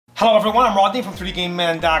Hello everyone, I'm Rodney from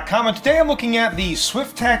 3DGameMan.com, and today I'm looking at the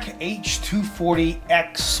Swiftech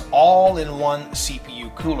H240-X all-in-one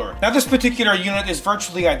CPU cooler. Now this particular unit is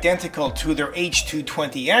virtually identical to their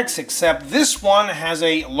H220X, except this one has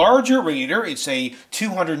a larger radiator. It's a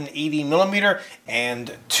 280mm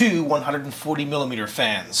and two 140mm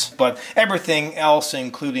fans. But everything else,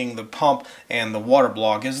 including the pump and the water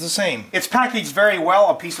block, is the same. It's packaged very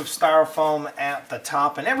well, a piece of styrofoam at the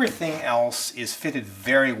top, and everything else is fitted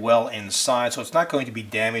very well inside, so it's not going to be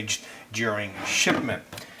damaged during shipment.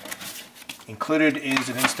 Included is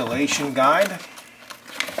an installation guide.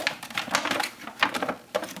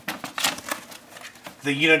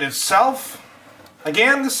 The unit itself,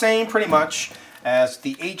 again, the same pretty much as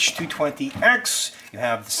the H220X. You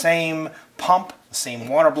have the same pump, the same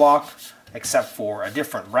water block, except for a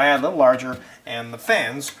different rad, a little larger, and the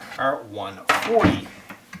fans are 140.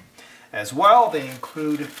 As well, they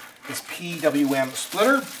include this PWM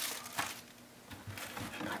splitter,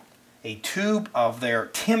 a tube of their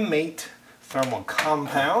Timmate thermal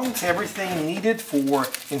compound, everything needed for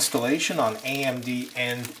installation on AMD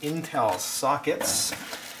and Intel sockets,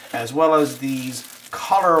 as well as these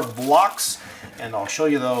color blocks, and I'll show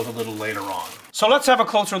you those a little later on. So let's have a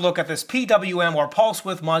closer look at this PWM, or pulse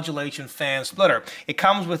width modulation fan splitter. It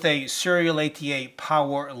comes with a serial ATA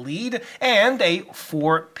power lead and a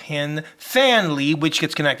 4-pin fan lead, which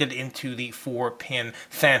gets connected into the 4-pin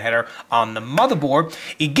fan header on the motherboard.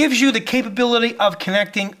 It gives you the capability of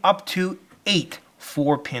connecting up to 8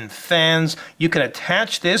 4-pin fans. You can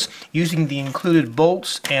attach this using the included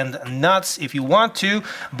bolts and nuts if you want to,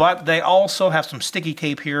 but they also have some sticky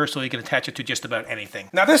tape here so you can attach it to just about anything.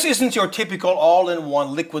 Now this isn't your typical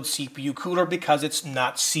all-in-one liquid CPU cooler because it's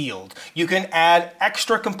not sealed. You can add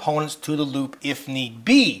extra components to the loop if need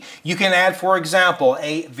be. You can add, for example,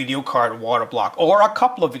 a video card water block, or a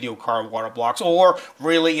couple of video card water blocks, or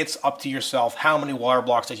really it's up to yourself how many water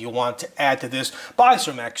blocks that you want to add to this. Buy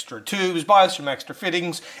some extra tubes, buy some extra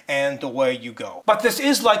fittings, and away you go. But this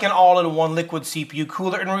is like an all-in-one liquid CPU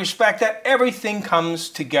cooler in respect that everything comes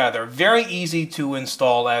together. Very easy to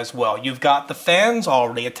install as well. You've got the fans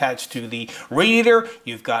already attached to the radiator,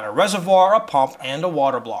 you've got a reservoir, a pump, and a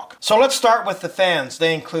water block. So let's start with the fans.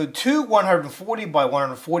 They include two 140 by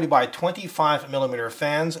 140 by 25mm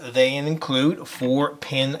fans. They include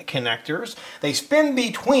 4-pin connectors. They spin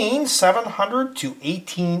between 700 to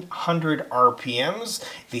 1800 RPMs.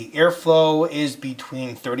 The airflow is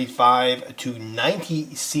between 35 to 90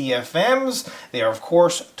 CFMs. They are, of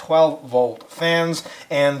course, 12-volt fans,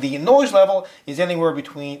 and the noise level is anywhere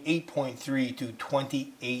between 8.3 to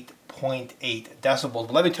 28.8 decibels.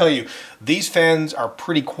 But let me tell you, these fans are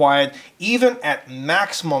pretty quiet. Even at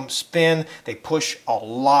maximum spin, they push a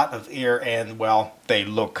lot of air, and, well, they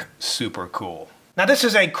look super cool. Now this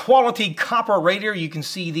is a quality copper radiator. You can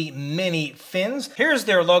see the many fins. Here's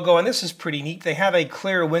their logo, and this is pretty neat. They have a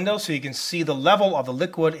clear window so you can see the level of the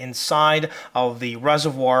liquid inside of the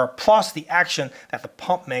reservoir, plus the action that the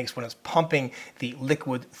pump makes when it's pumping the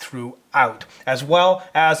liquid throughout. As well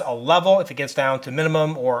as a level, if it gets down to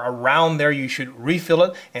minimum or around there, you should refill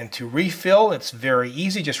it. And to refill, it's very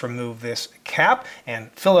easy. Just remove this cap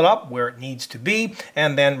and fill it up where it needs to be,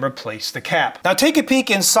 and then replace the cap. Now take a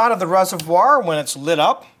peek inside of the reservoir. When it's lit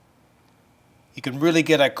up, you can really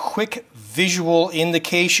get a quick visual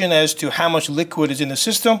indication as to how much liquid is in the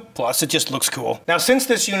system, plus it just looks cool. Now since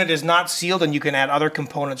this unit is not sealed and you can add other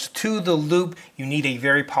components to the loop, you need a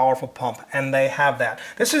very powerful pump, and they have that.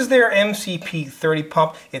 This is their MCP30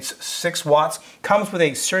 pump. It's 6 watts, comes with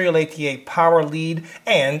a serial ATA power lead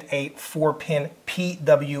and a 4-pin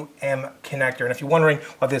PWM connector. And if you're wondering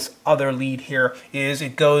what this other lead here is,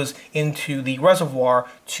 it goes into the reservoir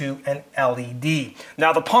to an LED.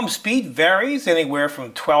 Now the pump speed varies anywhere from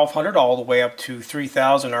 1200 all the way up to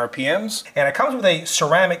 3000 RPMs, and it comes with a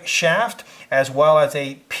ceramic shaft as well as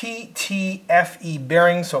a PTFE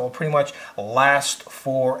bearing, so it will pretty much last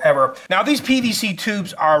forever. Now these PVC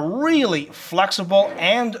tubes are really flexible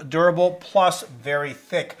and durable, plus very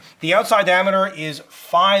thick. The outside diameter is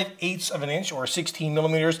 5/8 of an inch, or 16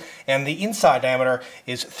 millimeters, and the inside diameter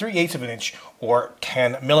is 3/8 of an inch, or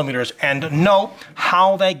 10 millimeters. And note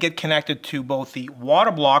how they get connected to both the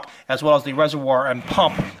water block as well as the reservoir and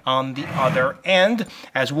pump on the other end.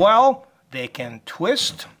 As well, they can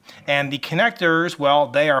twist, and the connectors, well,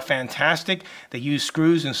 they are fantastic. They use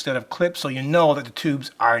screws instead of clips, so you know that the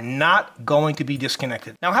tubes are not going to be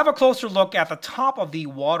disconnected. Now have a closer look at the top of the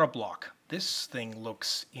water block. This thing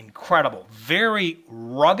looks incredible, very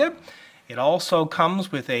rugged. It also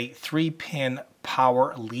comes with a 3-pin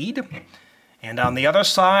power lead. And on the other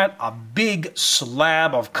side, a big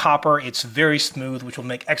slab of copper. It's very smooth, which will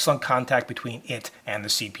make excellent contact between it and the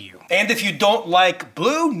CPU. And if you don't like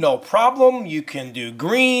blue, no problem. You can do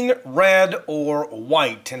green, red, or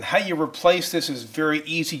white. And how you replace this is very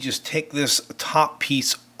easy. Just take this top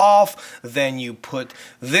piece off, then you put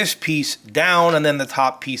this piece down, and then the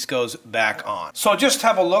top piece goes back on. So just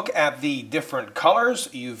have a look at the different colors.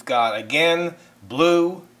 You've got, again,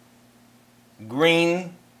 blue,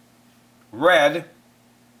 green, red,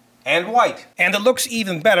 and white. And it looks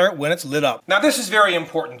even better when it's lit up. Now this is very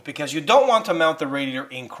important because you don't want to mount the radiator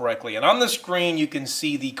incorrectly. And on the screen you can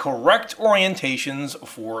see the correct orientations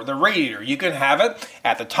for the radiator. You can have it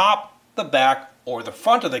at the top, the back, or the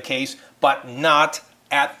front of the case, but not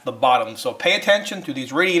at the bottom. So pay attention to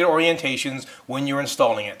these radiator orientations when you're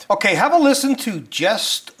installing it. Okay, have a listen to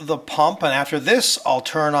just the pump, and after this I'll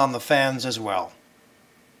turn on the fans as well.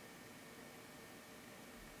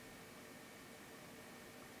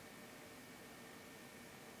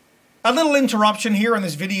 A little interruption here in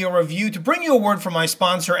this video review to bring you a word from my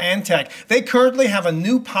sponsor, Antec. They currently have a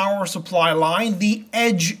new power supply line, the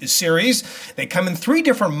Edge series. They come in 3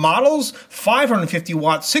 different models, 550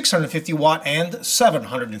 watt, 650 watt, and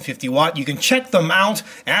 750 watt. You can check them out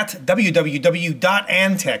at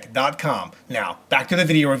www.antec.com. Now, back to the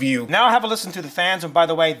video review. Now have a listen to the fans, and by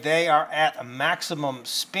the way, they are at maximum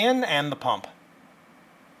spin, and the pump.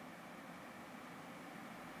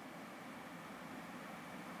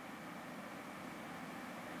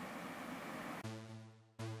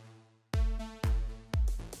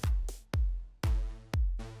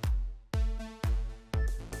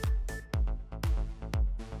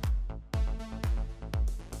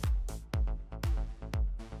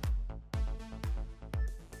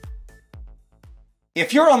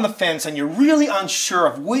 If you're on the fence and you're really unsure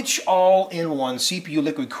of which all-in-one CPU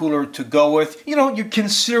liquid cooler to go with, you know, you're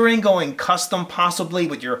considering going custom possibly,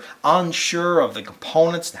 but you're unsure of the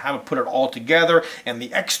components and how to put it all together and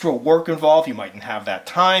the extra work involved, you mightn't have that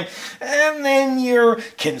time, and then you're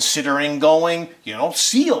considering going, you know,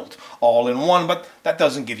 sealed all-in-one, but that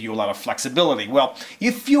doesn't give you a lot of flexibility. Well,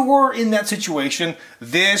 if you were in that situation,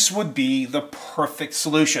 this would be the perfect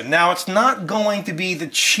solution. Now, it's not going to be the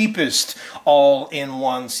cheapest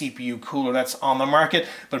all-in-one CPU cooler that's on the market,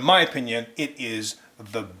 but in my opinion, it is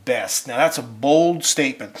the best. Now, that's a bold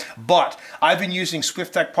statement, but I've been using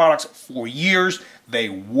Swiftech products for years. They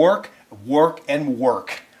work, and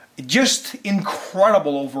work. Just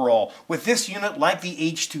incredible overall. With this unit, like the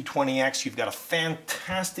H240-X, you've got a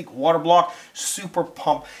fantastic water block, super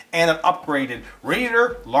pump, and an upgraded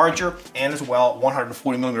radiator, larger, and as well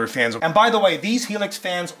 140mm fans. And by the way, these Helix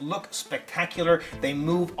fans look spectacular. They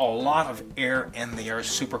move a lot of air, and they are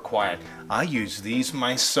super quiet. I use these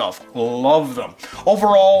myself. Love them.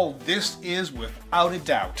 Overall, this is without a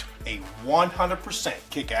doubt a 100%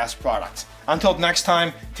 kick-ass product. Until next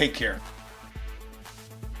time, take care.